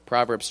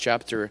Proverbs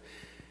chapter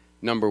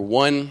number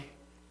 1.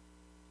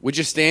 Would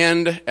you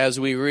stand as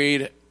we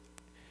read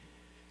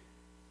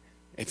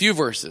a few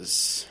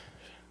verses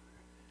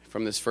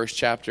from this first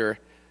chapter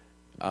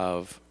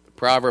of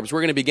Proverbs?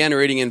 We're going to begin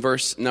reading in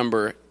verse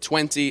number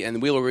 20,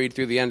 and we will read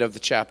through the end of the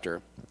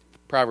chapter.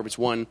 Proverbs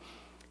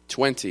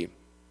 1:20.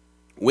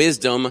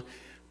 Wisdom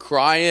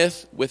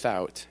crieth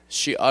without,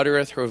 she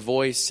uttereth her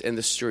voice in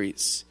the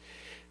streets.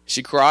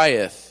 She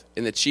crieth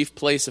in the chief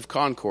place of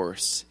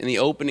concourse, in the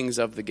openings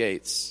of the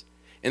gates.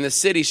 In the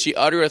city she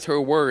uttereth her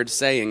word,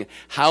 saying,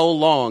 How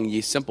long,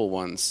 ye simple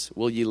ones,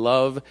 will ye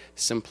love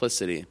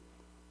simplicity?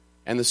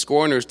 And the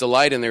scorners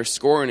delight in their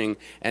scorning,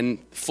 and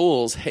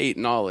fools hate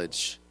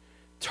knowledge.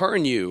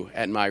 Turn you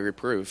at my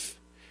reproof.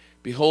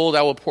 Behold,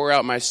 I will pour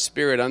out my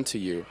spirit unto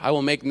you. I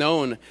will make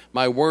known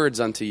my words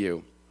unto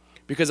you.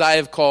 Because I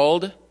have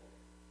called,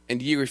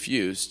 and ye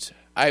refused.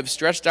 I have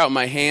stretched out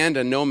my hand,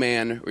 and no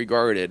man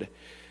regarded.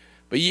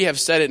 But ye have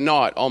set it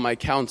not, all my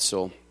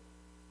counsel,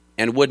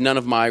 and would none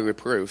of my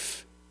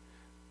reproof.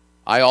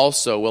 I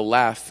also will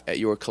laugh at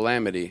your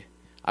calamity.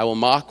 I will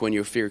mock when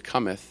your fear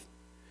cometh.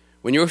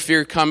 When your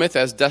fear cometh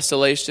as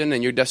desolation,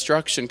 and your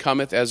destruction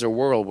cometh as a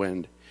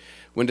whirlwind.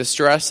 When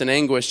distress and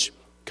anguish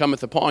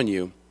cometh upon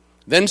you,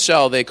 then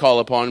shall they call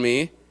upon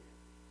me,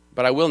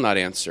 but I will not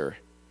answer.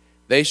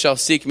 They shall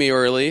seek me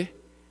early,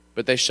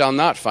 but they shall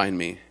not find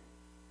me.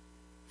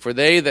 For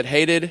that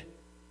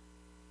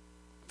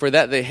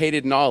they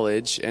hated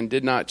knowledge, and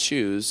did not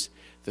choose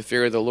the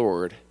fear of the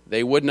Lord.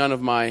 They would none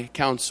of my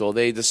counsel.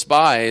 They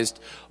despised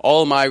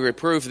all my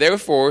reproof.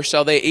 Therefore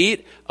shall they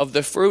eat of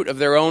the fruit of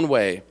their own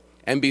way,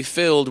 and be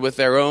filled with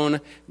their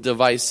own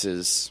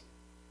devices.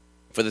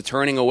 For the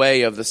turning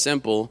away of the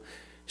simple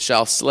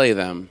shall slay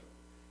them,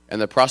 and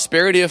the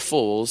prosperity of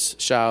fools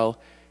shall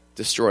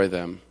destroy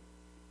them.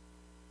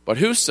 But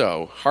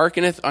whoso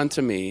hearkeneth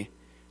unto me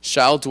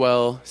shall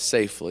dwell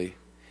safely,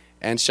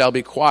 and shall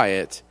be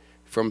quiet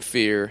from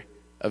fear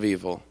of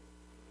evil.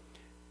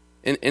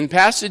 In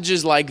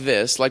passages like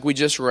this, like we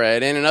just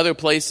read, and in other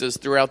places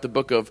throughout the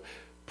book of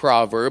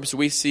Proverbs,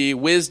 we see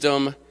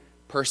wisdom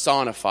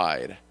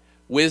personified.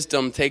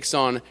 Wisdom takes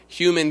on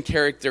human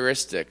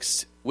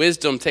characteristics.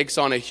 Wisdom takes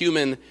on a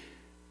human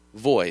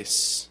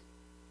voice.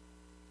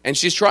 And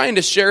she's trying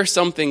to share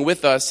something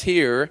with us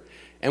here,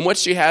 and what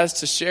she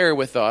has to share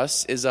with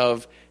us is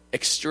of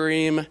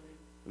extreme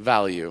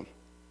value.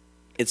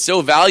 It's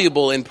so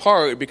valuable in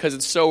part because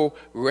it's so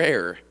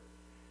rare.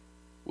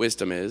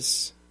 Wisdom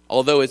is.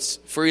 Although it's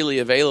freely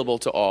available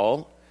to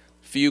all,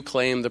 few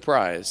claim the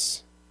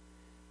prize.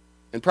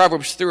 In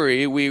Proverbs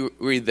 3, we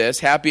read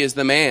this, Happy is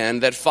the man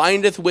that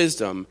findeth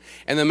wisdom,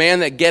 and the man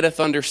that getteth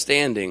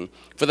understanding.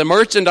 For the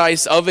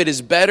merchandise of it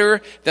is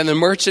better than the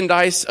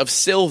merchandise of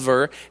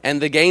silver,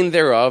 and the gain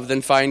thereof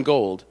than fine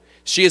gold.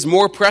 She is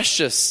more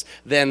precious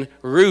than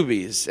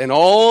rubies, and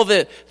all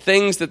the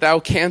things that thou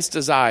canst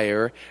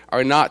desire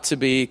are not to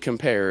be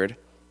compared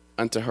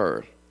unto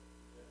her.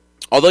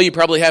 Although you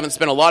probably haven't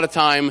spent a lot of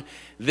time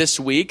this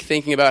week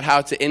thinking about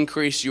how to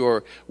increase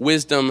your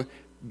wisdom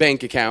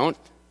bank account,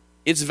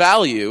 its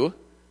value,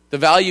 the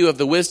value of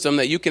the wisdom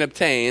that you can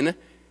obtain,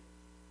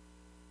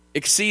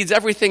 exceeds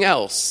everything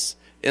else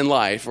in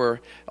life,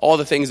 or all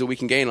the things that we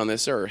can gain on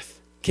this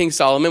earth. King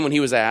Solomon, when he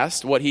was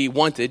asked what he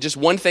wanted, just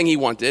one thing he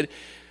wanted,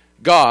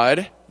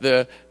 God,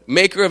 the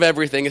maker of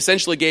everything,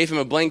 essentially gave him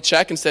a blank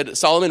check and said,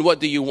 Solomon, what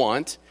do you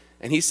want?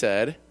 And he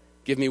said,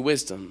 give me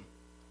wisdom.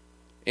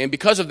 And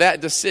because of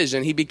that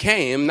decision, he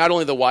became not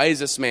only the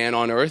wisest man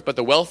on earth, but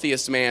the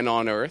wealthiest man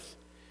on earth.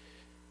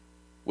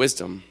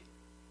 Wisdom.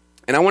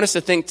 And I want us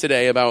to think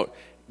today about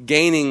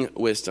gaining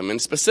wisdom,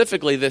 and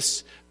specifically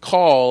this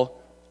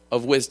call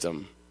of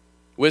wisdom.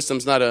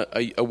 Wisdom's not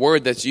a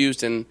word that's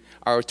used in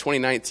our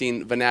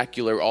 2019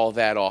 vernacular all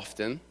that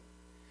often.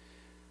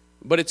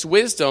 But it's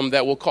wisdom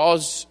that will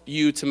cause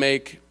you to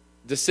make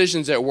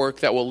decisions at work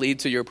that will lead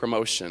to your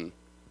promotion.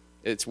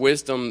 It's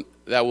wisdom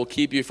that will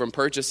keep you from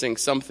purchasing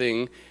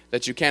something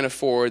that you can't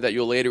afford that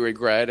you'll later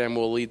regret and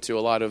will lead to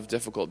a lot of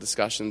difficult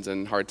discussions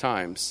and hard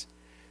times.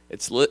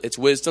 It's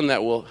wisdom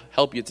that will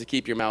help you to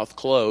keep your mouth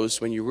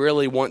closed when you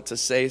really want to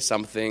say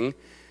something,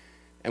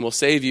 and will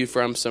save you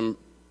from some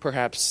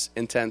perhaps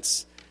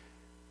intense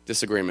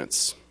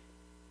disagreements.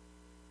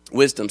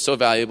 Wisdom, so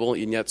valuable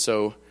and yet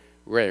so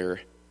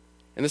rare.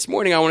 And this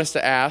morning I want us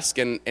to ask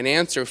and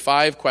answer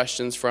 5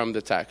 questions from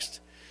the text.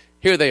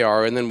 Here they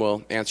are, and then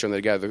we'll answer them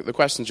together. The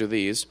questions are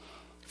these.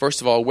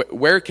 First of all,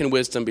 where can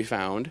wisdom be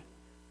found?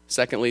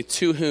 Secondly,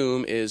 to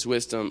whom is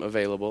wisdom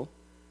available?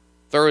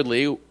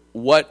 Thirdly,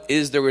 what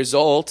is the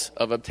result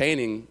of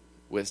obtaining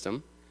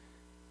wisdom?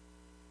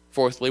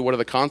 Fourthly, what are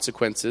the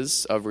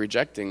consequences of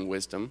rejecting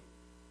wisdom?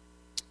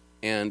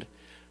 And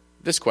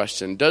this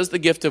question, does the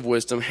gift of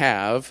wisdom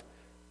have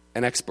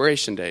an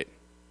expiration date?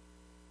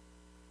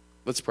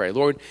 Let's pray.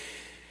 Lord,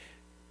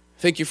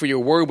 thank you for your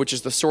word, which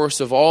is the source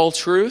of all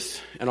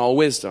truth and all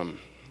wisdom.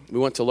 We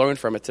want to learn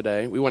from it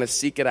today. We want to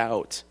seek it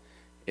out.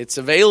 It's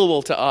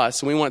available to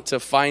us, and we want to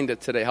find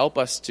it today. Help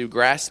us to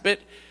grasp it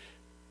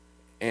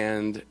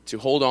and to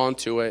hold on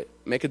to it,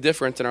 make a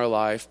difference in our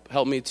life.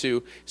 Help me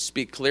to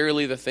speak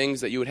clearly the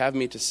things that you would have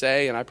me to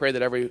say, and I pray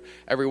that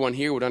everyone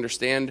here would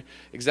understand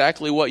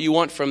exactly what you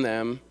want from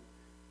them,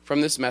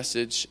 from this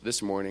message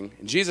this morning.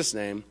 In Jesus'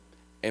 name,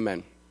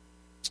 amen.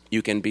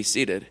 You can be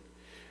seated.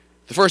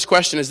 The first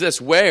question is this: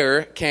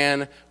 where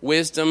can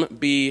wisdom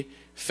be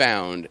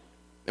found?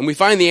 And we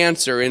find the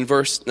answer in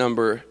verse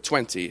number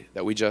 20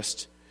 that we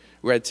just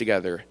read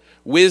together.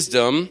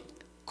 Wisdom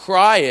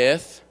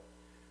crieth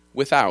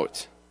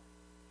without.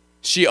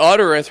 She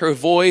uttereth her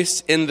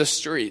voice in the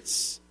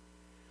streets.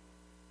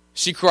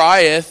 She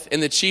crieth in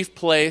the chief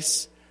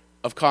place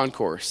of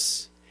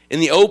concourse, in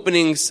the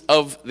openings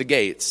of the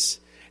gates.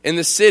 In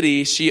the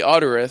city she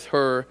uttereth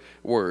her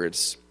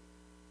words.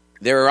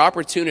 There are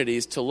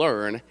opportunities to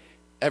learn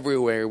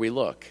everywhere we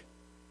look.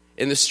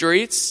 In the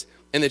streets,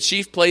 in the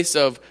chief place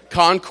of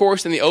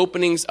concourse, in the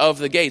openings of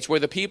the gates, where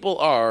the people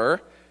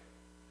are,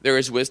 there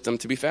is wisdom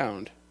to be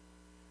found.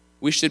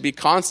 We should be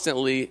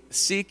constantly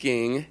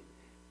seeking,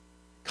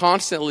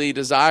 constantly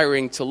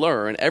desiring to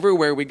learn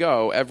everywhere we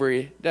go,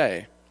 every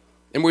day.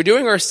 And we're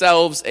doing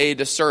ourselves a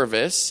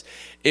disservice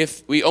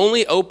if we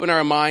only open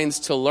our minds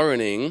to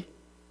learning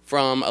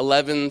from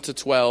 11 to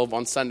 12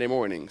 on Sunday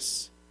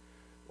mornings.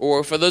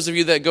 Or for those of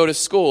you that go to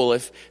school,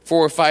 if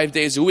 4 or 5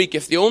 days a week,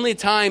 if the only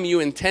time you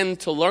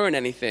intend to learn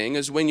anything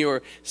is when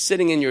you're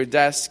sitting in your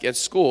desk at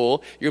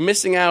school, you're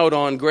missing out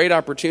on great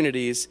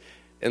opportunities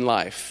in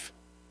life.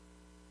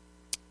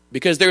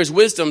 Because there's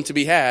wisdom to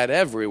be had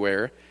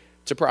everywhere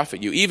to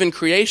profit you. Even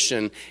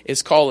creation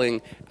is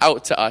calling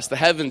out to us. The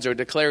heavens are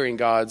declaring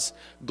God's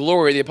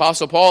glory. The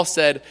Apostle Paul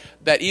said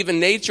that even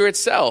nature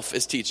itself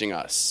is teaching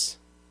us.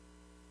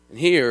 And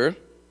here,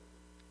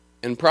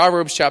 in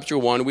Proverbs chapter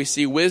 1, we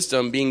see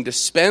wisdom being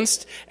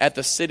dispensed at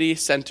the city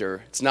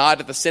center. It's not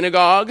at the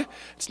synagogue.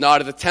 It's not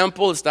at the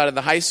temple. It's not at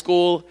the high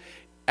school.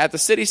 At the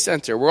city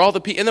center, where all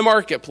the in the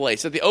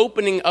marketplace, at the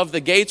opening of the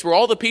gates, where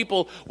all the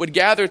people would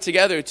gather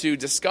together to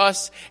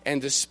discuss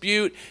and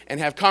dispute and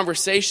have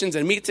conversations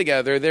and meet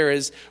together, there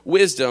is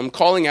wisdom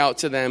calling out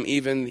to them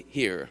even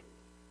here.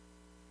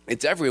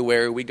 It's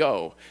everywhere we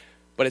go,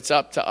 but it's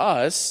up to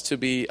us to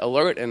be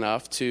alert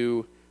enough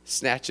to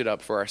snatch it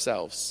up for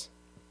ourselves.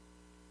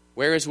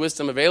 Where is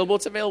wisdom available?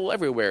 It's available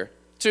everywhere.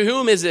 To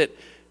whom is it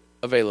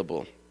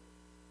available?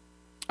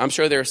 I'm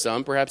sure there are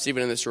some, perhaps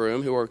even in this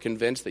room, who are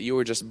convinced that you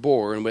were just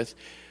born with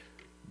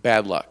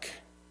bad luck.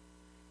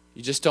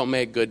 You just don't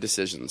make good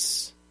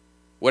decisions.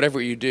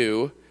 Whatever you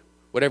do,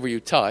 whatever you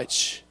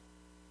touch,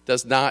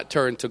 does not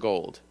turn to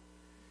gold.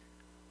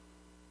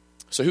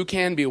 So who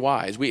can be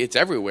wise? It's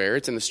everywhere.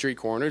 It's in the street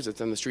corners. It's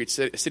in the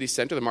city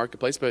center, the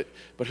marketplace. But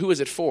who is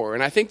it for?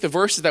 And I think the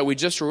verses that we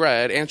just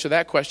read answer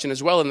that question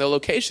as well. And the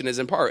location is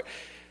in part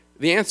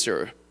the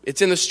answer.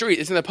 It's in the street.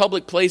 It's in the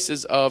public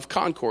places of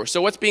concourse.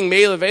 So what's being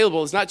made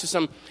available is not just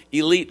some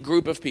elite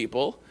group of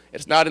people.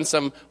 It's not in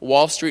some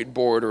Wall Street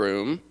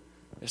boardroom.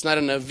 It's not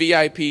in a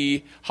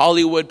VIP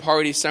Hollywood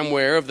party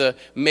somewhere of the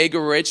mega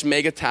rich,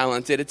 mega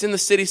talented. It's in the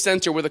city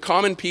center where the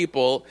common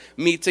people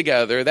meet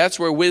together. That's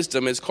where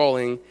wisdom is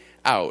calling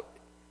out.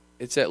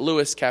 It's at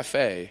Lewis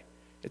Cafe.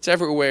 It's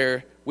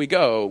everywhere we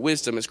go.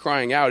 Wisdom is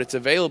crying out. It's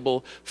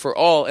available for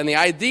all. And the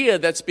idea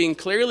that's being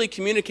clearly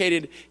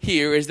communicated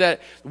here is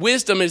that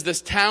wisdom is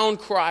this town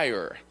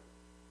crier.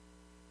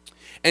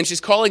 And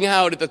she's calling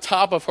out at the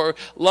top of her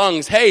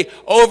lungs, hey,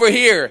 over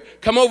here,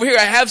 come over here.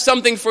 I have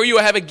something for you.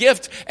 I have a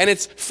gift. And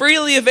it's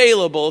freely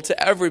available to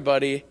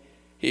everybody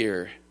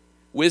here.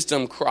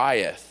 Wisdom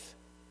crieth.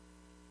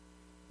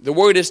 The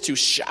word is to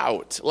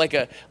shout, like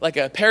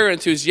a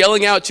parent who's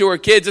yelling out to her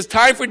kids, it's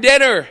time for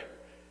dinner.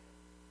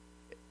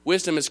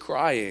 Wisdom is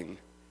crying,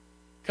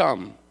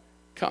 come,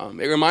 come.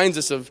 It reminds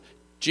us of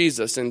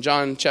Jesus in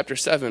John chapter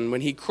 7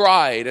 when he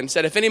cried and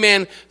said, if any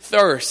man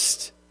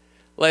thirst,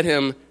 let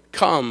him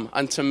come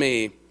unto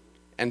me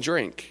and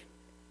drink.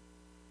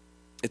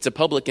 It's a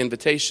public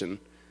invitation.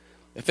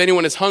 If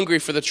anyone is hungry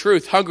for the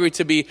truth, hungry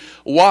to be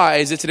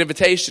wise, it's an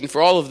invitation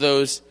for all of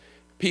those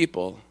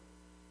people.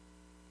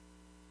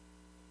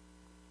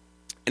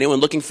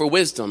 Anyone looking for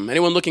wisdom,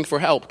 anyone looking for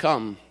help,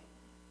 come.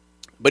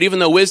 But even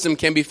though wisdom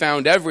can be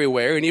found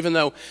everywhere, and even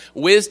though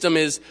wisdom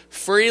is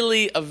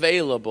freely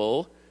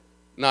available,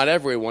 not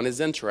everyone is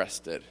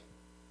interested.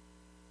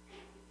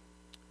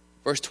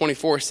 Verse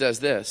 24 says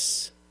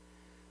this,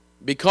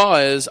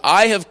 because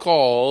I have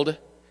called,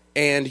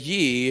 and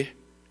ye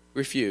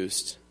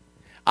refused.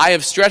 I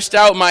have stretched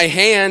out my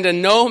hand,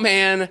 and no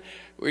man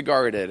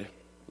regarded.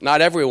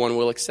 Not everyone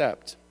will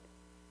accept.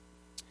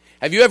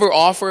 Have you ever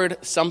offered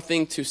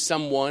something to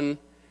someone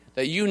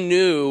that you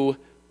knew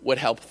would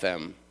help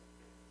them?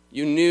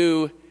 You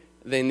knew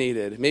they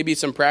needed. Maybe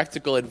some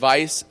practical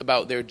advice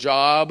about their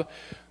job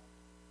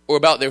or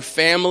about their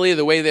family,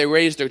 the way they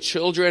raise their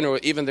children or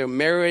even their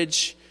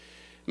marriage.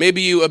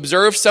 Maybe you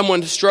observed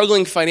someone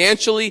struggling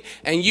financially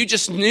and you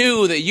just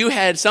knew that you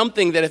had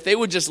something that if they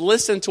would just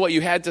listen to what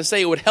you had to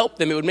say, it would help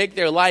them. It would make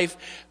their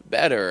life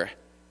better.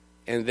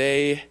 And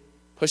they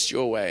pushed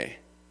you away.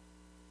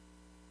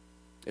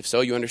 If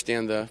so, you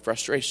understand the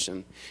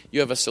frustration.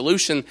 You have a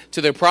solution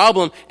to their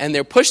problem, and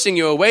they're pushing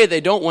you away.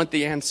 They don't want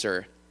the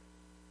answer.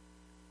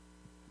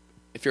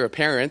 If you're a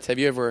parent, have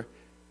you ever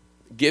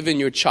given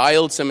your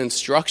child some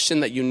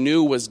instruction that you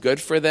knew was good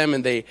for them,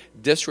 and they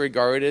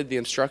disregarded the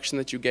instruction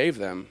that you gave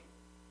them?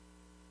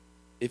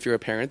 If you're a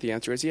parent, the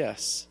answer is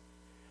yes.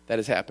 That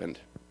has happened.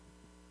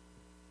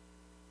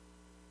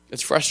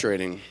 It's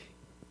frustrating.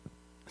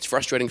 It's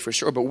frustrating for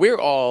sure, but we're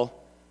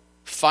all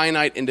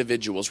finite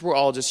individuals. We're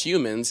all just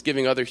humans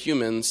giving other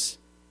humans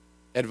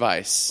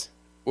advice.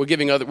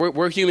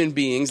 We're human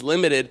beings,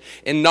 limited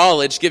in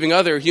knowledge, giving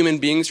other human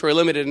beings who are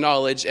limited in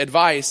knowledge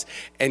advice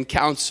and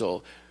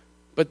counsel.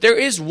 But there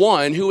is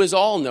one who is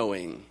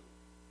all-knowing.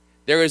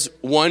 There is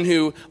one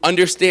who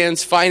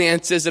understands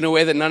finances in a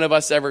way that none of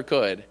us ever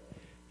could.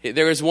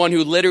 There is one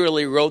who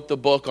literally wrote the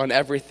book on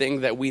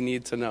everything that we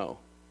need to know.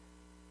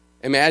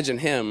 Imagine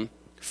him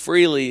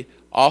freely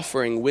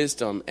offering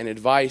wisdom and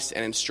advice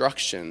and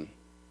instruction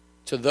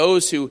to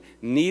those who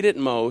need it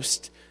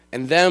most,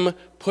 and them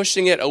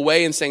pushing it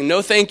away and saying,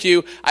 no, thank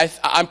you,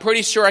 I'm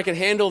pretty sure I can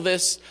handle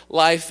this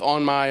life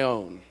on my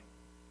own.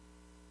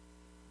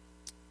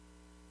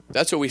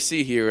 That's what we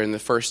see here in the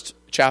first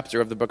chapter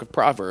of the book of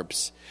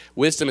Proverbs.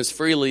 Wisdom is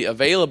freely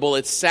available.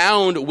 It's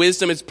sound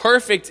wisdom. It's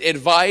perfect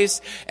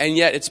advice, and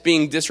yet it's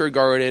being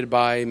disregarded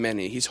by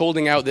many. He's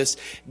holding out this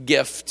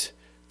gift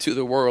to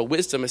the world.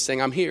 Wisdom is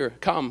saying, I'm here.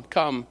 Come.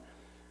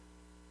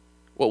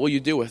 What will you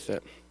do with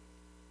it?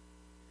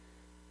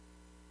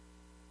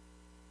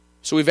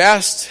 So we've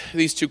asked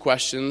these two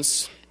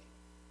questions.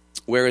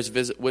 Where is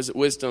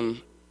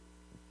wisdom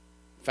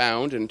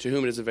found, and to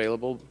whom it is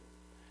available?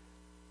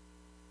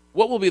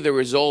 What will be the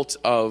result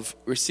of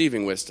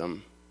receiving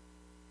wisdom?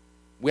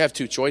 We have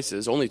two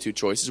choices, only two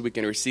choices. We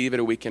can receive it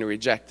or we can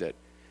reject it.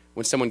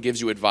 When someone gives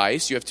you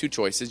advice, you have two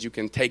choices. You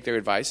can take their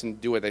advice and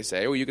do what they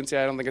say, or you can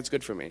say, I don't think it's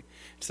good for me.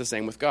 It's the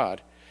same with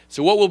God.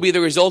 So what will be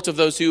the result of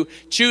those who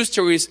choose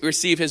to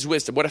receive his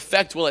wisdom? What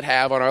effect will it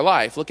have on our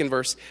life? Look in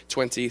verse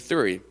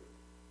 23.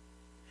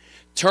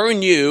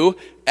 Turn you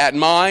at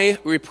my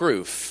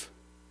reproof.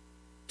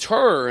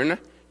 Turn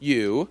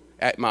you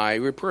at my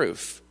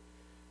reproof.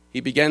 He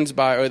begins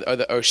by,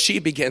 or she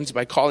begins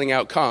by calling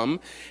out, come.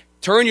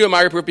 Turn you at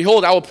my reproof.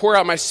 Behold, I will pour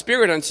out my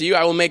spirit unto you.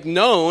 I will make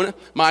known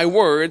my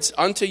words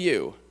unto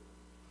you.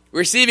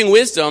 Receiving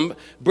wisdom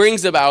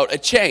brings about a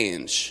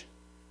change.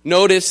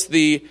 Notice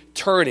the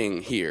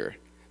turning here.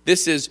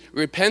 This is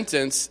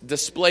repentance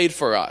displayed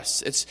for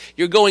us.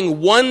 You're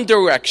going one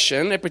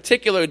direction, a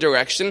particular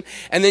direction,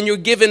 and then you're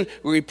given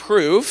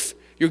reproof,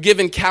 you're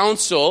given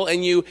counsel,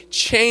 and you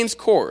change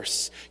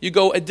course. You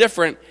go a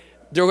different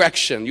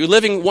direction. You're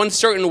living one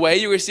certain way,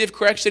 you receive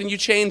correction, and you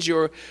change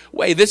your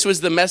way. This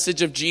was the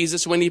message of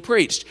Jesus when he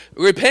preached.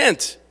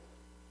 Repent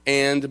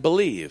and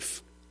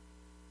believe.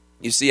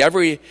 You see,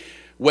 every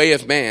way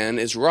of man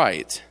is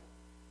right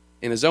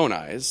in his own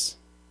eyes.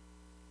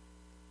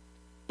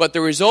 But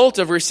the result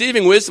of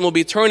receiving wisdom will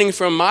be turning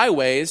from my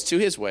ways to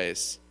his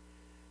ways.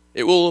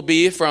 It will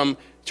be from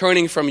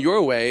turning from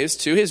your ways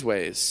to his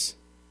ways.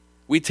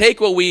 We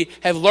take what we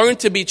have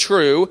learned to be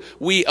true,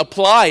 we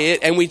apply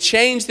it, and we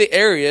change the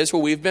areas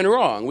where we've been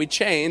wrong. We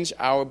change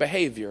our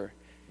behavior.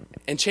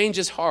 And change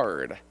is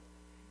hard,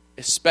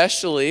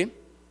 especially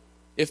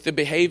if the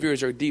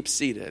behaviors are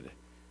deep-seated.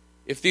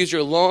 If these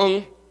are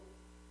long,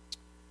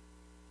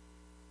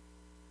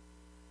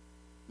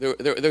 there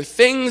are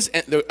things,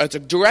 it's a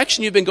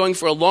direction you've been going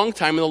for a long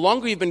time, and the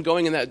longer you've been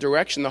going in that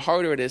direction, the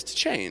harder it is to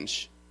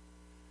change.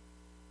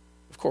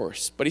 Of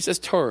course. But he says,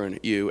 turn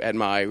you at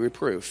my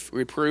reproof.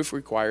 Reproof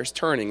requires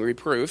turning.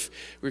 Reproof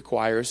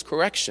requires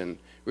correction,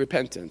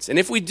 repentance. And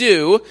if we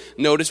do,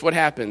 notice what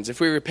happens. If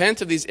we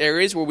repent of these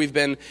areas where we've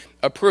been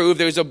approved,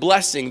 there's a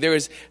blessing. There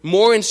is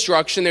more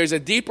instruction. There's a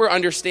deeper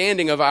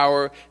understanding of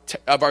our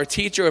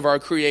teacher, of our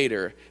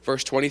creator.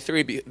 Verse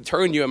 23,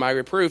 turn you at my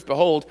reproof.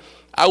 Behold,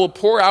 I will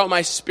pour out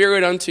my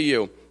spirit unto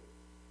you.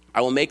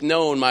 I will make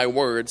known my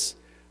words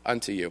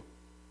unto you.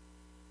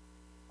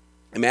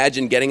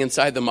 Imagine getting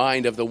inside the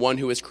mind of the one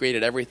who has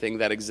created everything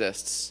that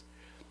exists.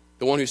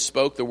 The one who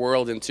spoke the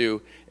world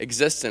into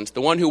existence.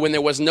 The one who, when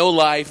there was no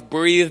life,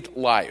 breathed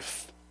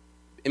life.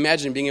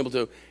 Imagine being able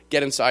to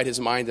get inside his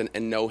mind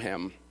and know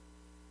him.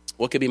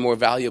 What could be more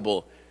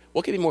valuable?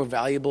 What could be more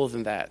valuable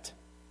than that?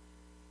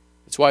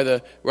 It's why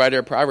the writer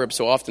of Proverbs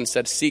so often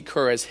said, seek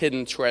her as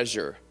hidden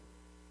treasure.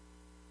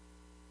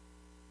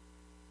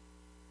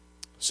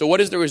 So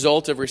what is the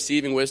result of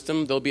receiving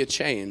wisdom? There'll be a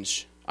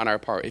change on our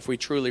part. If we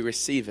truly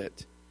receive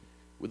it,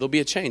 there'll be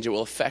a change. It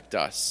will affect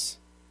us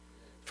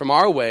from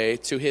our way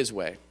to his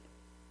way.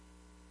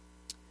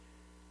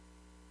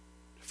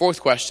 Fourth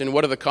question,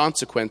 what are the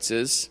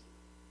consequences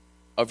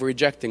of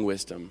rejecting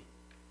wisdom?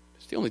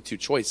 It's the only two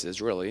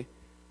choices, really,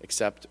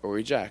 accept or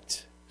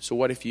reject. So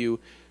what if you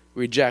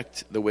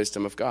reject the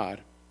wisdom of God?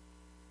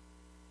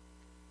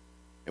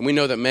 And we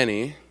know that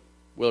many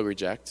will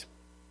reject.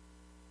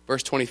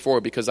 Verse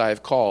 24, because I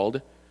have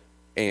called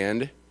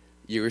and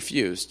you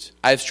refused.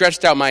 I have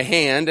stretched out my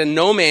hand and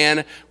no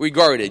man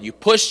regarded. You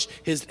pushed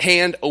his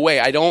hand away.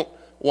 I don't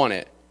want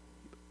it.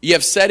 You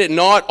have set it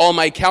not all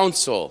my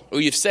counsel, or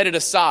you've set it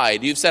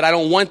aside. You've said, I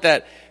don't want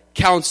that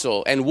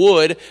counsel, and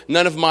would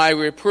none of my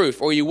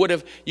reproof, or you would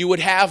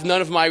have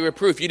none of my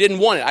reproof. You didn't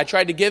want it. I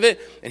tried to give it,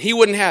 and he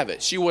wouldn't have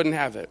it. She wouldn't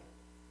have it.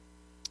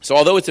 So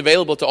although it's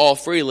available to all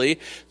freely,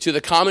 to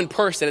the common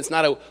person, it's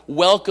not a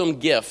welcome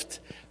gift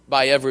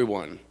by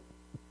everyone.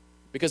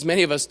 Because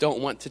many of us don't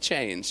want to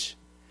change.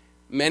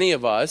 Many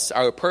of us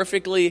are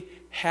perfectly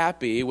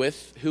happy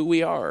with who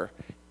we are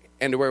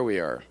and where we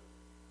are.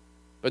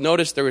 But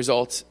notice the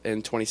results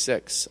in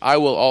 26. I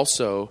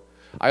also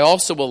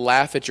will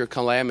laugh at your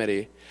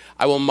calamity.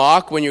 I will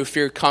mock when your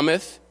fear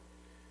cometh.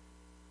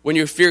 When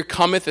your fear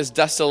cometh as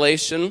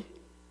desolation,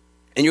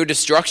 and your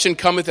destruction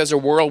cometh as a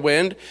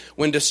whirlwind,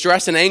 when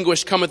distress and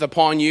anguish cometh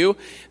upon you,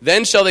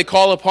 then shall they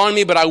call upon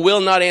me, but I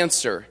will not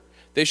answer.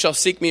 They shall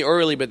seek me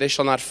early, but they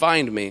shall not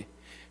find me.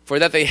 For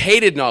that they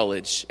hated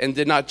knowledge, and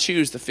did not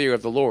choose the fear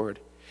of the Lord.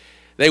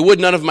 They would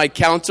none of my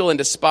counsel, and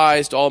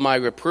despised all my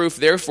reproof.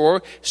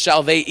 Therefore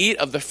shall they eat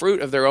of the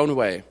fruit of their own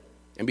way,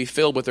 and be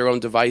filled with their own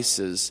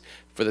devices.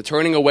 For the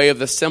turning away of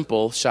the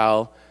simple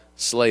shall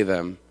slay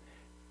them,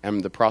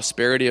 and the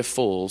prosperity of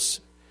fools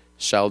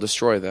shall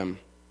destroy them.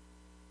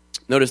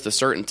 Notice the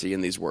certainty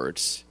in these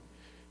words.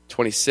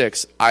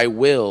 26, I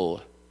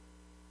will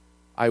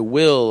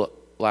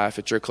laugh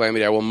at your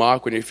calamity. I will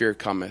mock when your fear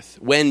cometh.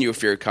 When your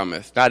fear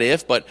cometh. Not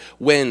if, but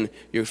when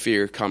your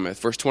fear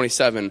cometh. Verse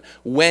 27,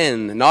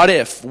 when, not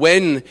if,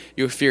 when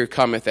your fear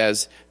cometh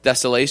as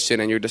desolation,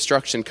 and your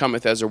destruction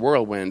cometh as a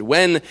whirlwind.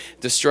 When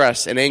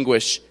distress and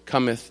anguish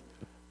cometh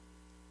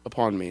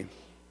upon me.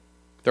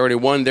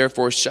 31,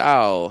 therefore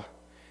shall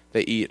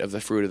they eat of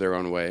the fruit of their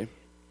own way.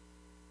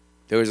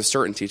 There is a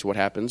certainty to what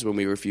happens when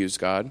we refuse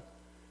God.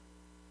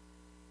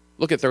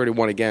 Look at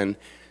 31 again.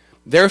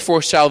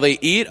 Therefore shall they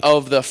eat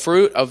of the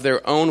fruit of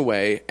their own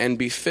way, and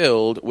be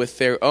filled with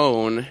their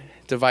own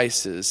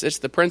devices. It's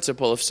the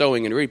principle of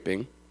sowing and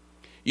reaping.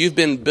 You've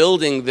been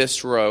building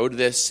this road,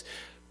 this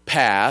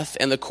path,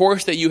 and the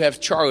course that you have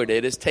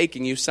charted is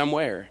taking you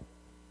somewhere.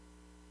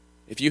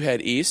 If you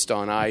head east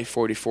on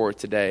I-44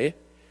 today,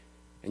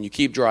 and you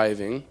keep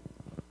driving,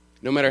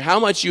 no matter how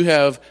much you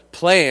have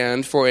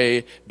planned for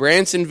a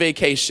Branson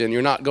vacation,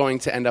 you're not going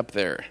to end up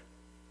there.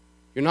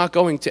 You're not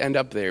going to end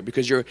up there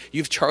because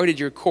you've charted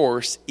your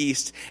course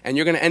east, and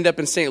you're going to end up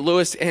in St.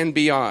 Louis and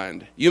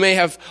beyond. You may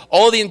have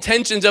all the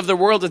intentions of the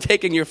world of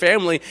taking your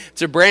family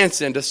to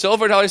Branson, to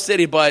Silver Dollar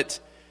City, but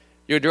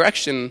your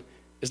direction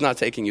is not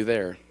taking you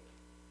there.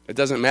 It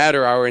doesn't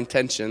matter our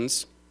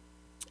intentions.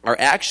 Our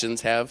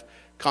actions have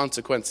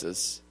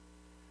consequences.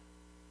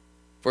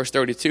 Verse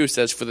 32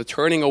 says, for the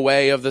turning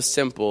away of the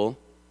simple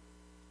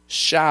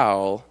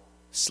shall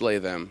slay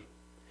them,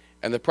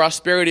 and the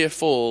prosperity of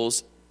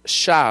fools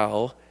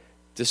shall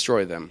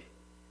destroy them.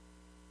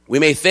 We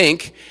may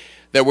think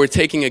that we're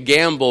taking a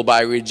gamble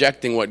by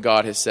rejecting what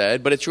God has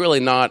said, but it's really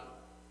not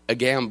a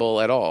gamble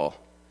at all.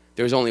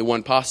 There's only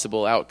one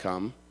possible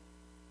outcome,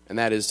 and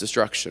that is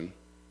destruction.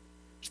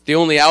 The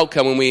only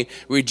outcome when we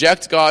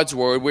reject God's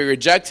word, we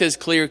reject his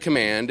clear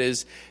command,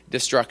 is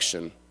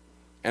destruction.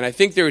 And I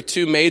think there are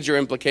two major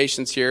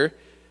implications here.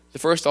 The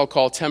first I'll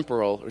call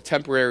temporal or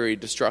temporary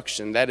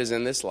destruction. That is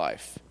in this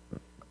life.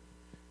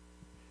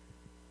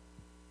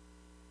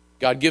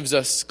 God gives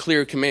us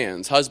clear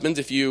commands. Husbands,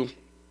 if you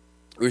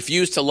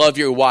refuse to love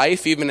your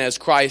wife, even as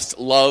Christ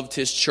loved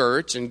his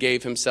church and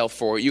gave himself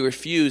for it, you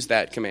refuse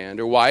that command.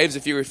 Or wives,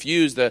 if you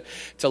refuse to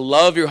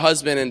love your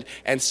husband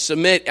and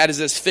submit as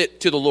is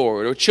fit to the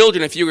Lord. Or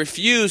children, if you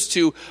refuse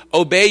to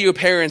obey your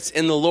parents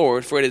in the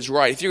Lord, for it is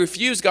right. If you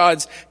refuse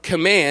God's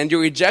command,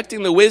 you're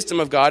rejecting the wisdom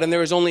of God, and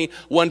there is only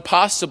one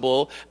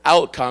possible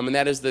outcome, and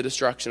that is the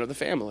destruction of the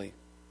family.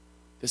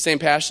 The same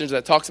passage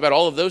that talks about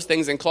all of those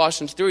things in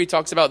Colossians 3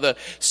 talks about the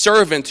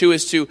servant who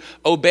is to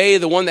obey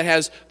the one that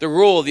has the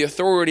rule, the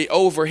authority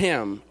over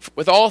him,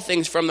 with all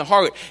things from the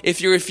heart. If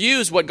you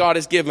refuse what God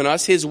has given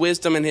us, his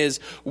wisdom and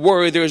his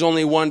word, there is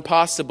only one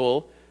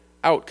possible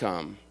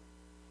outcome.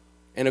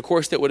 And of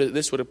course,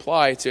 this would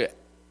apply to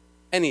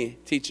any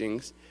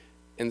teachings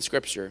in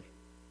Scripture.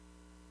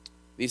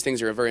 These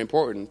things are very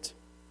important.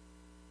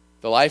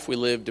 The life we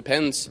live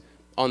depends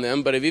on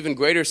them, but of even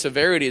greater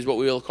severity is what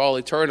we will call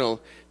eternal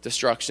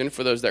destruction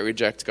for those that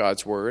reject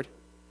God's word.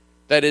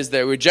 That is,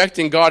 that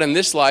rejecting God in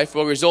this life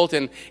will result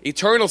in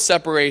eternal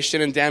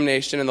separation and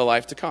damnation in the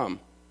life to come.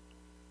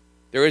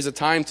 There is a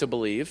time to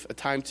believe, a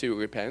time to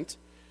repent.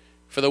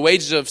 For the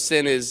wages of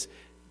sin is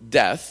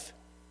death.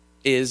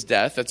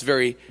 That's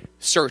very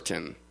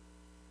certain.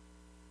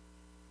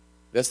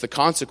 That's the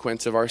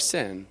consequence of our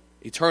sin.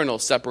 Eternal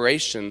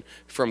separation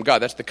from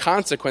God. That's the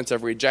consequence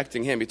of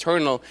rejecting him.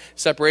 Eternal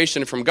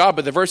separation from God.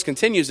 But the verse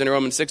continues in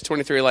Romans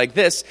 6:23 like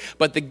this.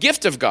 But the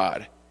gift of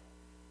God,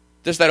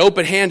 just that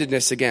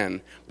open-handedness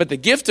again. But the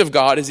gift of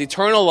God is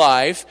eternal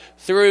life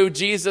through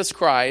Jesus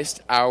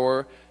Christ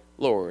our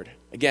Lord.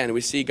 Again,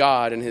 we see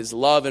God in his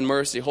love and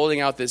mercy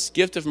holding out this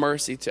gift of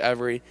mercy to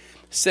every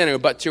sinner.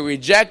 But to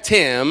reject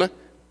him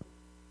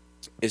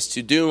is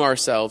to doom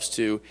ourselves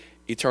to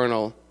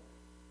eternal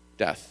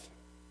death.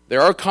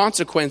 There are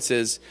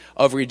consequences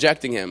of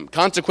rejecting him.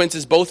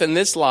 Consequences both in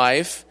this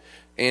life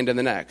and in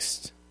the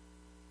next.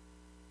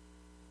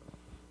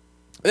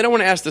 Then I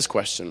want to ask this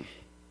question.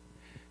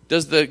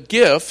 Does the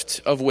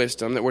gift of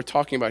wisdom that we're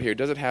talking about here,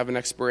 does it have an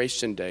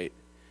expiration date?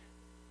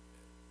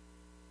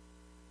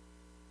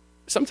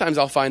 Sometimes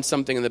I'll find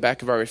something in the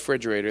back of our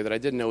refrigerator that I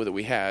didn't know that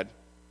we had.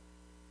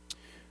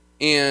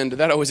 And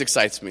that always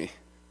excites me.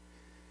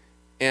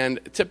 And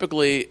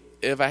typically,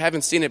 if I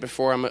haven't seen it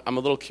before, I'm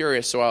a little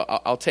curious, so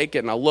I'll take it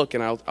and I'll look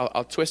and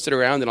I'll twist it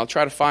around and I'll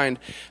try to find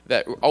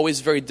that always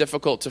very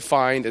difficult to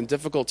find and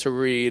difficult to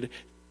read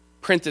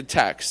printed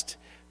text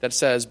that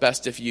says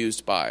best if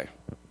used by.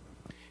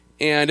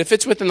 And if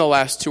it's within the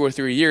last 2 or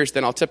 3 years,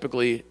 then I'll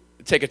typically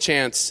take a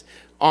chance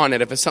on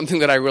it if it's something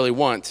that I really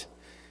want,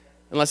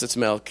 unless it's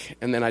milk,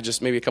 and then I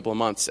just maybe a couple of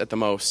months at the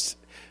most.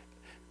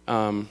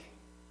 But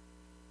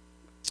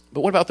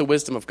what about the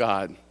wisdom of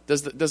God?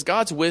 Does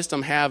God's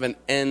wisdom have an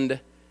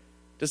end?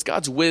 Does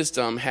God's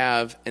wisdom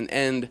have an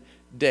end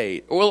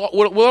date? Or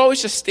we'll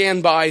always just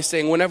stand by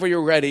saying, whenever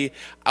you're ready,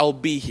 I'll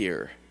be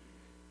here.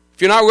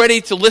 If you're not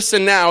ready to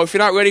listen now, if you're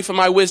not ready for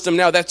my wisdom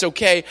now, that's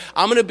okay.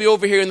 I'm going to be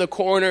over here in the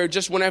corner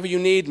just whenever you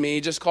need me.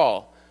 Just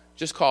call.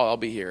 Just call. I'll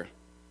be here.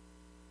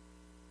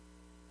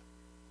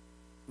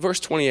 Verse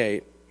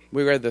 28,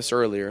 we read this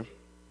earlier.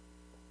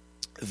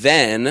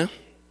 Then,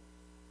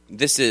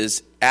 this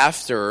is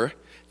after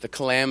the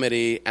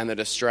calamity and the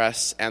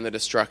distress and the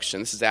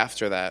destruction. This is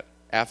after that,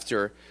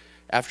 after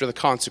the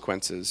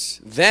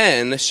consequences.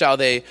 Then shall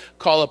they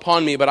call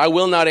upon me, but I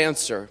will not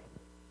answer.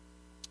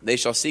 They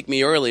shall seek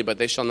me early, but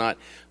they shall not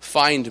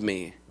find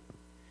me.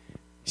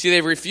 See,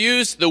 they've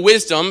refused the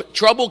wisdom.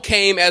 Trouble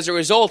came as a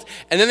result.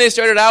 And then they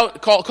started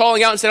out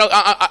calling out and said,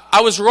 I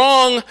was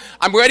wrong.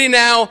 I'm ready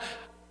now.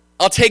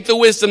 I'll take the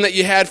wisdom that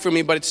you had for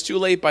me, but it's too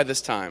late by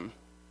this time.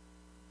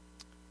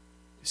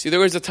 See,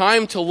 there is a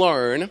time to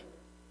learn,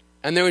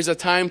 and there is a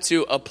time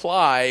to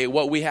apply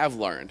what we have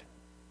learned.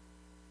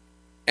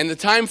 And the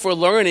time for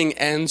learning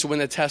ends when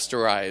the test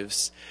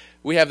arrives.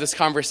 We have this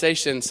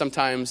conversation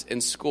sometimes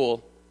in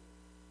school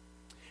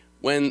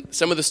when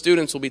some of the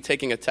students will be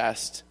taking a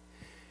test.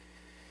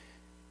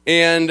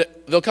 And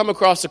they'll come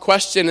across a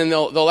question and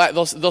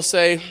they'll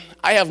say,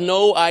 I have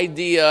no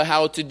idea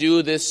how to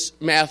do this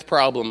math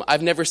problem.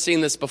 I've never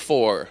seen this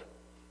before.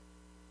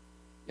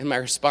 And my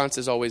response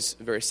is always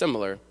very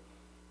similar.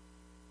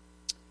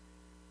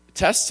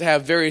 Tests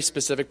have very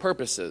specific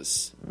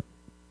purposes,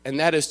 and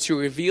that is to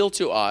reveal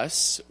to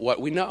us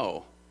what we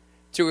know,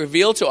 to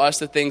reveal to us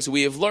the things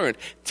we have learned.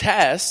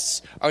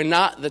 Tests are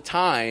not the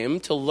time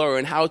to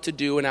learn how to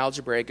do an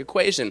algebraic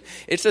equation.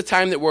 It's the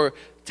time that we're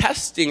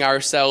testing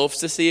ourselves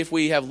to see if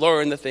we have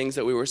learned the things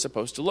that we were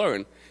supposed to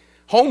learn.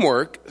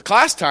 Homework,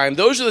 class time,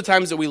 those are the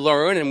times that we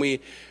learn and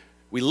we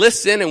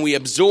listen and we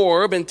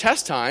absorb, and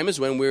test time is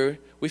when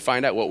we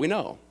find out what we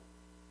know.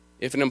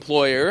 If an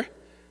employer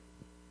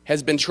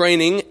has been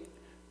training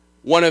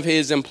one of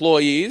his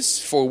employees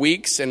for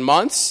weeks and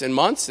months,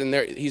 and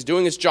he's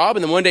doing his job,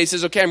 and then one day he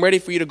says, okay, I'm ready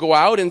for you to go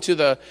out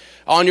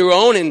on your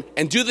own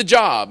and do the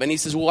job. And he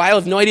says, well, I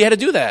have no idea how to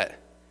do that.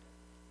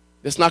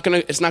 It's not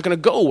gonna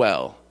go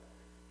well.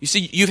 You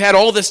see, you've had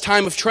all this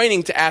time of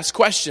training to ask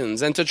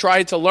questions and to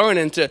try to learn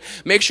and to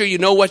make sure you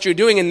know what you're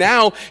doing, and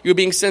now you're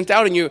being sent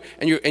out and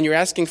you're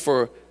asking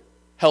for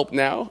help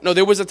now. No,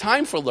 there was a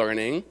time for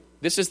learning.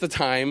 This is the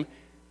time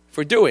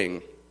for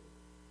doing.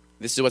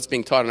 This is what's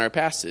being taught in our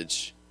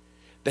passage.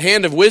 The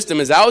hand of wisdom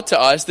is out to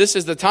us. This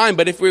is the time.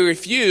 But if we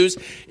refuse,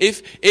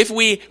 if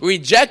we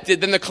reject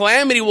it, then the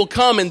calamity will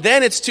come, and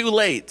then it's too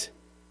late.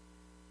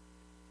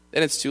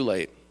 Then it's too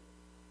late.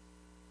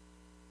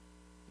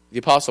 The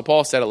Apostle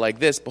Paul said it like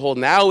this: behold,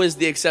 now is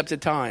the accepted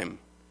time.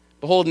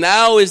 Behold,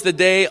 now is the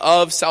day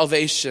of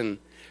salvation.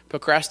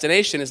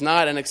 Procrastination is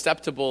not an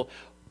acceptable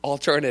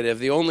alternative.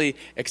 The only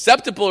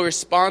acceptable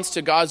response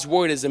to God's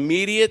word is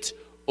immediate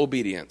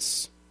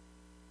obedience.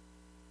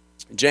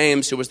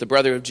 James, who was the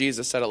brother of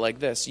Jesus, said it like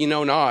this: you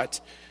know not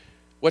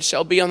what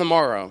shall be on the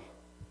morrow.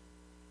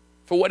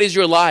 For what is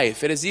your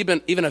life? It is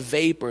even a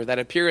vapor that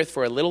appeareth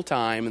for a little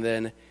time and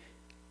then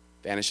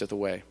vanisheth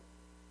away.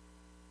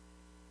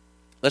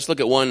 Let's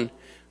look at one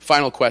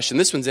final question.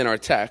 This one's in our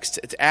text.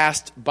 It's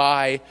asked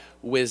by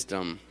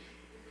wisdom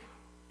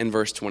in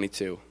verse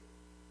 22.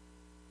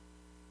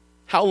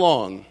 How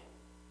long,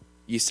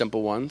 ye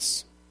simple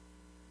ones,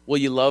 will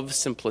ye love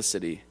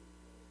simplicity?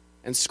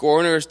 And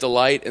scorners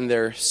delight in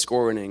their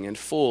scorning, and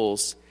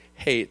fools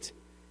hate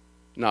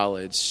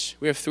knowledge.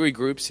 We have three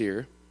groups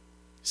here: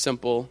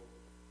 simple,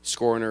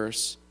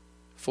 scorners,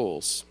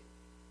 fools.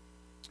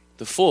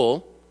 The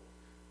fool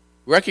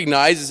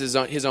recognizes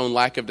his own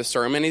lack of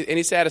discernment, and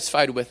he's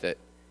satisfied with it.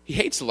 He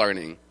hates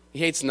learning. He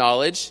hates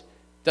knowledge,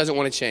 doesn't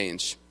want to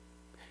change.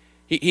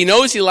 He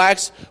knows he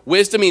lacks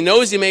wisdom. He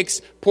knows he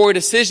makes poor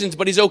decisions,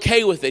 but he's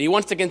okay with it. He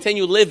wants to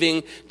continue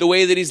living the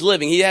way that he's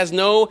living. He has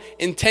no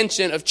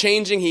intention of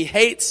changing. He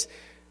hates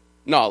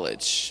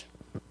knowledge.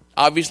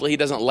 Obviously, he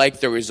doesn't like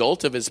the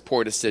result of his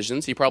poor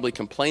decisions. He probably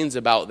complains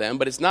about them,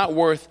 but it's not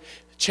worth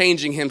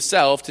changing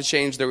himself to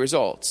change the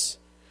results.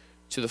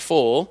 To the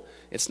fool,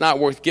 it's not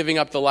worth giving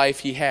up the life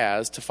he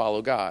has to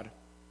follow God.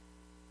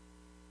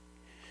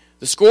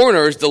 The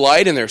scorners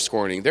delight in their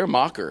scorning. They're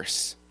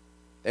mockers.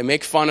 They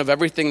make fun of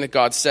everything that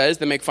God says.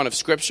 They make fun of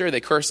Scripture. They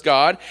curse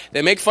God.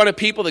 They make fun of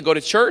people that go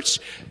to church.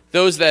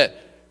 Those that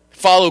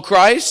follow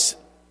Christ,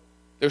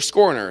 they're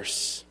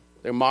scorners.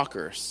 They're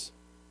mockers.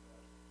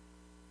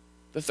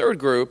 The third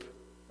group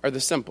are the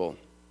simple.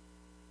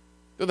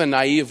 They're the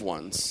naive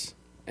ones.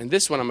 And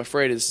this one, I'm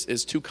afraid,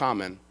 is too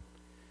common.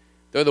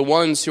 They're the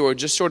ones who are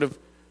just sort of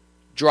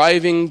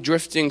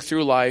drifting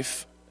through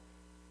life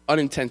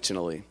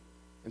unintentionally.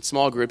 In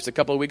small groups, a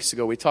couple of weeks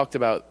ago, we talked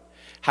about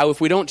how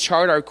if we don't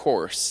chart our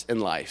course in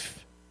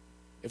life,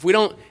 if we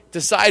don't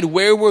decide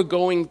where we're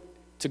going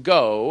to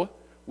go,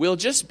 we'll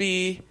just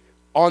be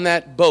on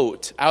that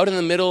boat out in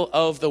the middle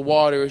of the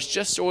waters,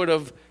 just sort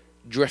of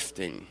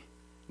drifting,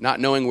 not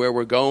knowing where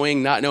we're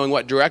going, not knowing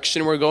what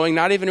direction we're going,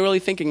 not even really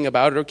thinking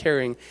about it or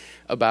caring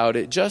about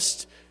it,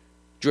 just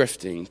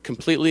drifting,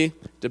 completely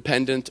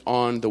dependent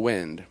on the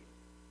wind.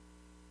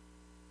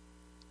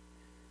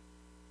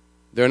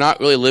 They're not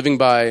really living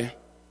by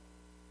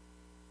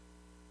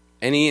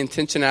any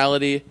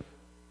intentionality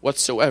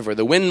whatsoever.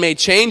 The wind may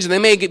change and they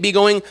may be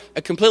going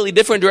a completely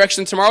different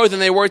direction tomorrow than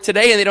they were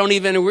today, and they don't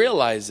even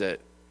realize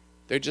it.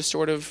 They're just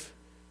sort of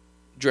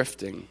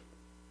drifting,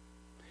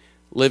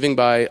 living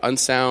by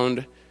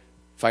unsound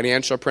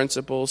financial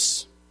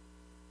principles,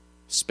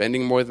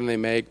 spending more than they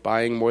make,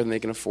 buying more than they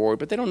can afford,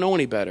 but they don't know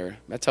any better.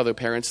 That's how their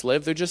parents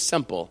live. They're just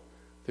simple.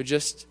 They're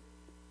just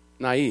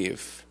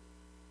naive.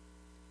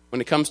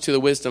 When it comes to the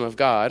wisdom of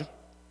God,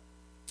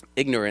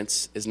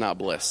 ignorance is not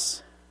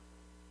bliss.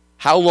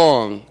 How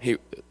long,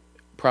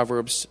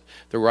 Proverbs,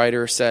 the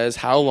writer says,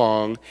 how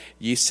long,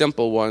 ye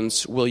simple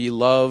ones, will ye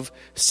love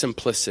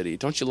simplicity?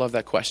 Don't you love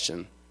that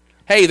question?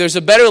 Hey, there's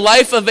a better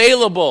life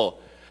available.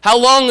 How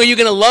long are you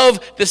going to love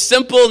the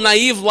simple,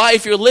 naive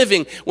life you're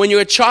living? When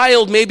you're a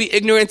child, maybe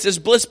ignorance is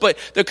bliss, but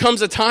there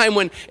comes a time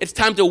when it's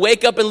time to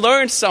wake up and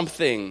learn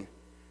something.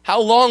 How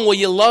long will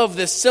you love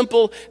this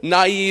simple,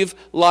 naive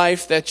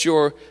life that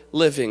you're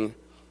living?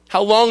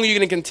 How long are you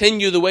going to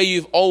continue the way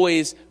you've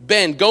always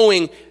been,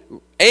 going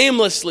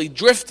aimlessly,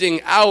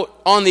 drifting out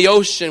on the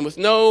ocean with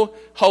no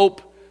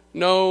hope,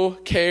 no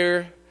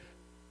care,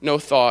 no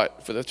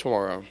thought for the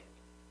tomorrow?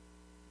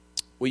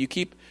 Will you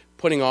keep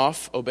putting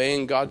off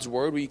obeying God's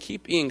word? Will you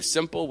keep being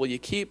simple? Will you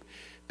keep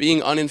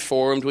being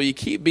uninformed? Will you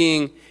keep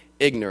being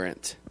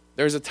ignorant?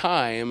 There's a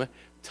time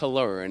to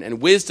learn,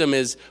 and wisdom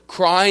is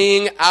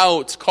crying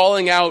out,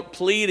 calling out,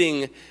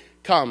 pleading,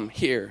 come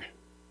here.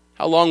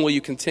 How long will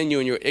you continue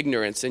in your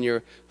ignorance, in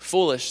your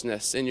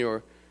foolishness, in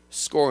your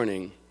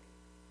scorning?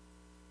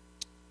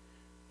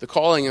 The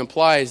calling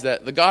implies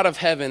that the God of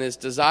heaven is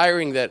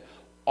desiring that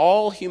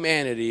all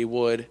humanity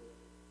would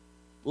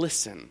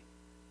listen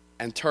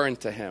and turn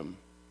to him.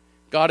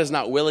 God is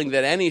not willing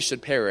that any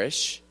should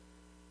perish,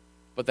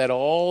 but that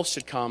all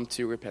should come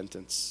to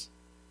repentance.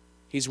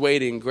 He's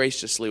waiting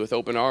graciously with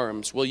open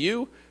arms. Will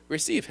you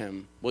receive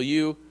him? Will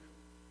you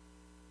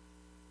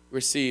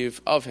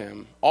receive of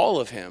him, all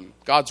of him?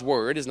 God's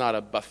word is not a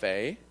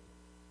buffet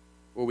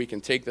where we can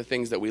take the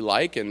things that we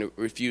like and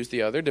refuse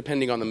the other,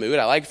 depending on the mood.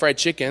 I like fried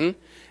chicken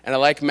and I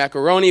like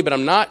macaroni, but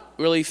I'm not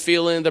really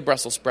feeling the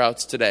Brussels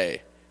sprouts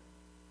today.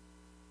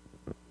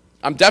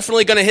 I'm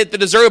definitely going to hit the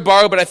dessert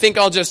bar, but I think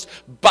I'll just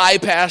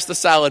bypass the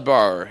salad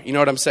bar. You know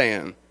what I'm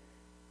saying?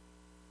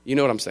 You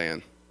know what I'm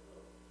saying?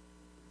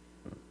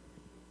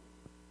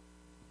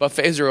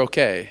 Buffets are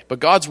okay, but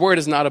God's word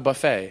is not a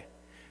buffet.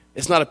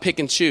 It's not a pick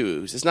and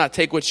choose. It's not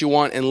take what you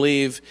want and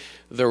leave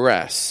the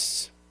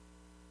rest.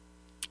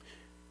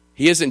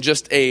 He isn't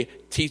just a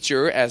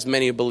teacher, as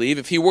many believe.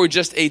 If he were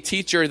just a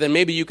teacher, then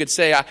maybe you could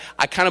say,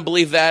 I kind of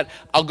believe that.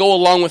 I'll go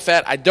along with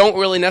that. I don't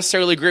really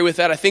necessarily agree with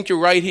that. I think you're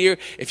right here.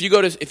 If you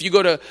go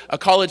to a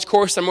college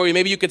course somewhere,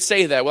 maybe you could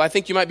say that. Well, I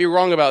think you might be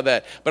wrong about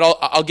that, but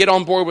I'll get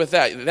on board with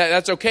that.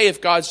 That's okay if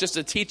God's just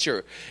a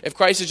teacher. If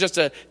Christ is just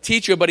a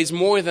teacher, but he's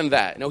more than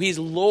that. No, he's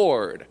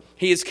Lord.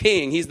 He is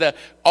King. He's the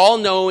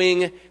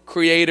all-knowing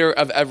creator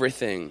of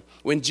everything.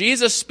 When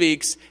Jesus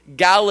speaks,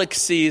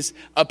 galaxies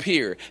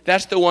appear.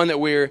 That's the one that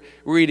we're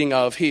reading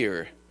of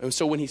here. And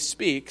so when he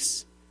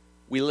speaks,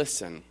 we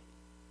listen.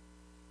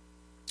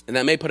 And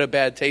that may put a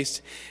bad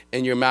taste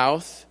in your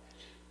mouth.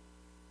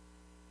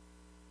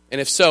 And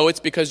if so, it's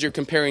because you're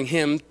comparing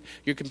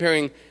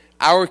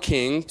our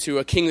king to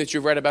a king that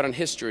you've read about in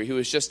history who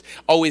is just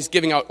always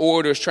giving out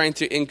orders, trying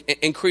to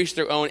increase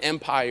their own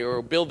empire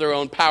or build their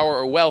own power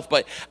or wealth.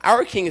 But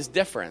our king is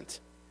different.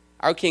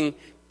 Our king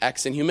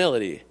acts in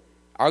humility.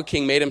 Our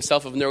king made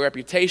himself of no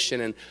reputation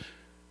and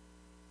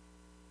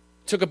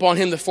took upon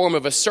him the form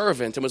of a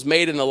servant and was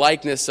made in the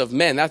likeness of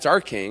men. That's our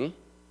king.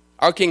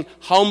 Our king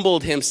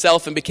humbled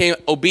himself and became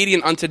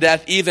obedient unto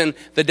death, even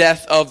the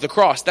death of the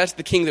cross. That's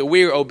the king that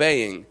we're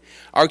obeying.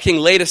 Our king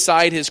laid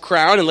aside his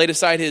crown and laid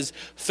aside his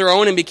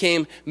throne and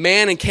became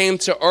man and came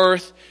to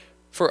earth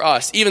for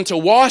us, even to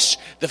wash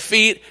the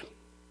feet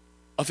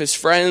of his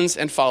friends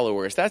and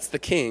followers. That's the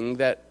king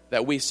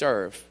that we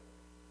serve.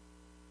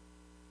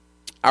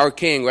 Our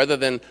king, rather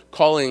than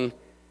calling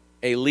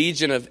a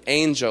legion of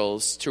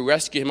angels to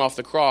rescue him off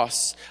the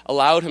cross,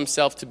 allowed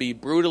himself to be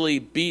brutally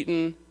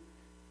beaten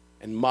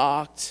and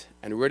mocked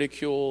and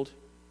ridiculed,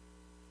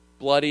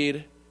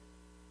 bloodied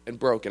and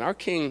broken. Our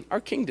King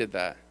did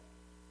that.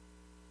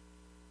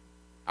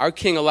 Our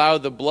King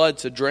allowed the blood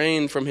to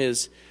drain from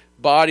his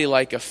body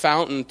like a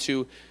fountain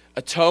to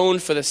atone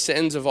for the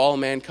sins of all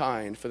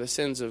mankind, for the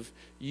sins of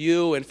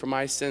you and for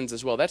my sins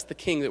as well. That's the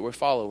King that we're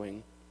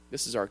following.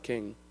 This is our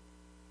King.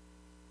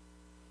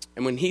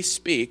 And when he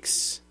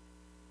speaks,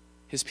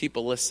 his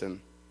people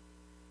listen.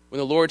 When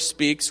the Lord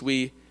speaks,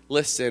 we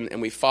listen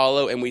and we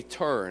follow and we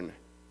turn.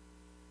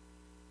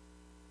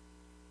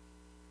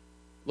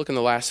 Look in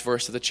the last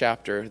verse of the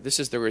chapter. This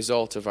is the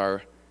result of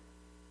our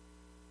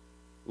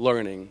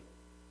learning.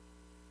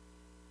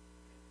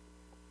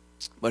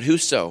 But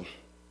whoso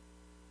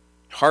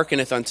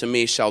hearkeneth unto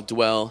me shall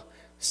dwell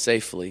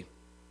safely,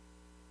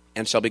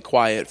 and shall be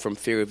quiet from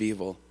fear of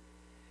evil.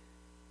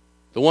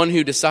 The one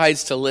who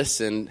decides to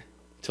listen,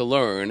 to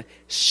learn,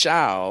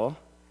 shall,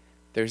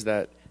 there's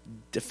that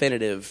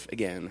definitive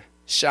again,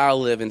 shall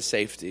live in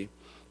safety.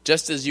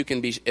 Just as you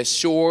can be as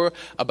sure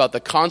about the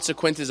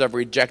consequences of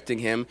rejecting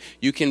him,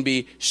 you can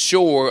be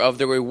sure of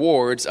the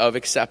rewards of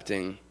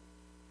accepting.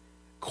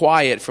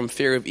 Quiet from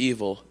fear of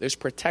evil. There's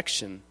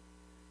protection.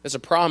 There's a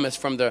promise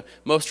from the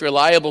most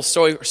reliable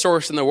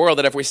source in the world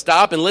that if we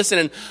stop and listen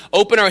and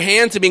open our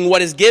hand to being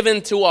what is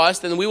given to us,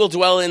 then we will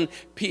dwell in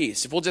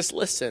peace. If we'll just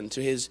listen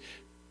to his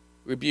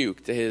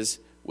rebuke, to his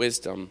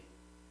wisdom,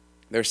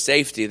 there's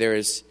safety, there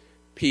is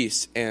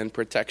peace and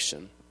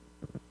protection.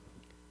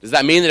 Does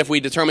that mean that if we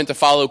determine to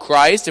follow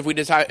Christ, if we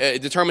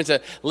determine to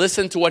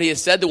listen to what he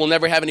has said, that we'll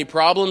never have any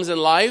problems in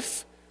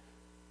life?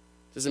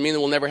 Does it mean that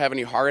we'll never have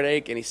any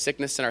heartache, any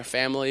sickness in our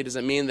family? Does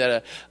it mean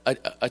that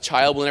a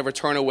child will never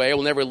turn away,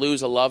 will never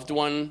lose a loved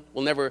one,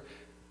 will never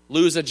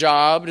lose a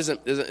job? Does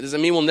it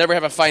mean we'll never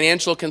have a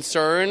financial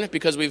concern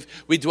because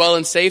we dwell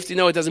in safety?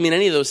 No, it doesn't mean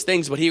any of those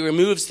things, but he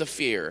removes the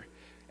fear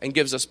and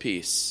gives us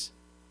peace.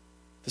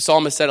 The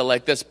psalmist said it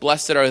like this: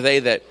 blessed are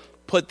they that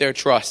put their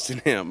trust in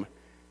him.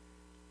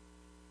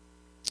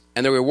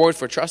 And the reward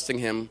for trusting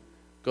him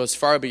goes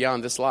far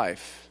beyond this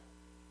life,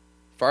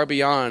 far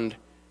beyond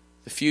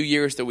the few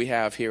years that we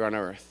have here on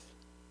earth.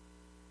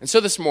 And so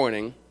this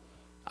morning,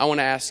 I want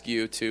to ask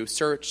you to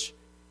search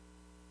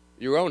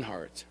your own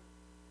heart.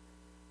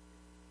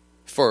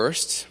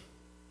 First,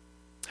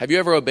 have you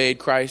ever obeyed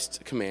Christ's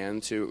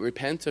command to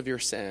repent of your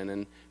sin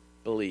and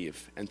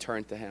believe and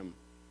turn to him?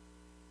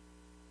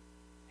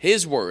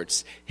 His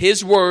words,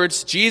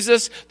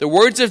 Jesus, the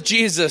words of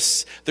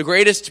Jesus, the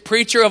greatest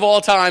preacher of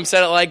all time,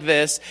 said it like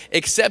this: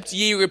 except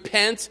ye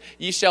repent,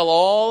 ye shall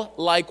all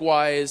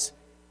likewise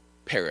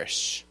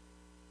perish.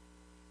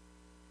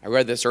 I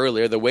read this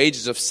earlier. The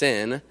wages of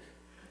sin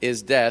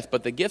is death,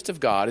 but the gift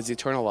of God is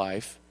eternal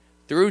life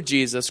through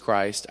Jesus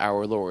Christ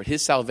our Lord.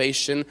 His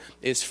salvation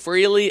is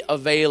freely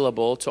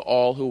available to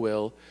all who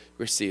will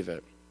receive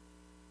it.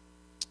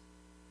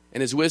 And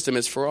his wisdom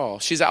is for all.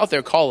 She's out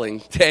there calling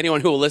to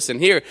anyone who will listen.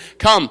 Here,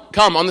 come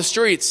on the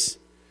streets,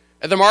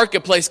 at the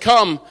marketplace,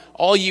 come,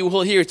 all you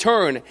will hear,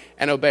 turn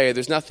and obey.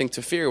 There's nothing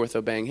to fear with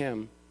obeying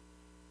him.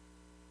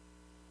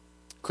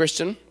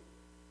 Christian,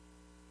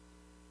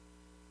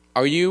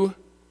 are you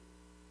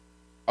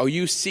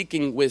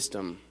seeking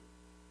wisdom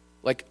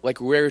like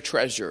rare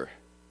treasure?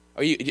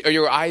 Are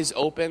your eyes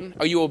open?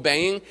 Are you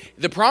obeying?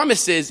 The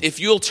promise is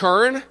if you'll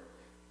turn,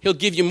 he'll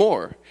give you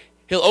more.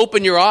 He'll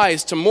open your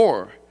eyes to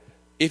more.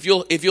 If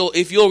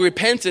you'll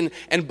repent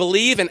and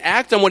believe and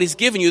act on what he's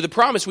given you, the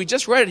promise, we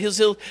just read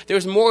it,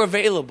 there's more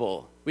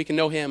available. We can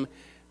know him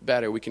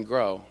better. We can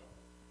grow.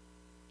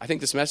 I think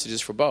this message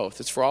is for both.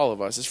 It's for all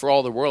of us. It's for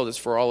all the world. It's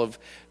for all of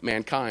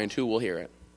mankind who will hear it.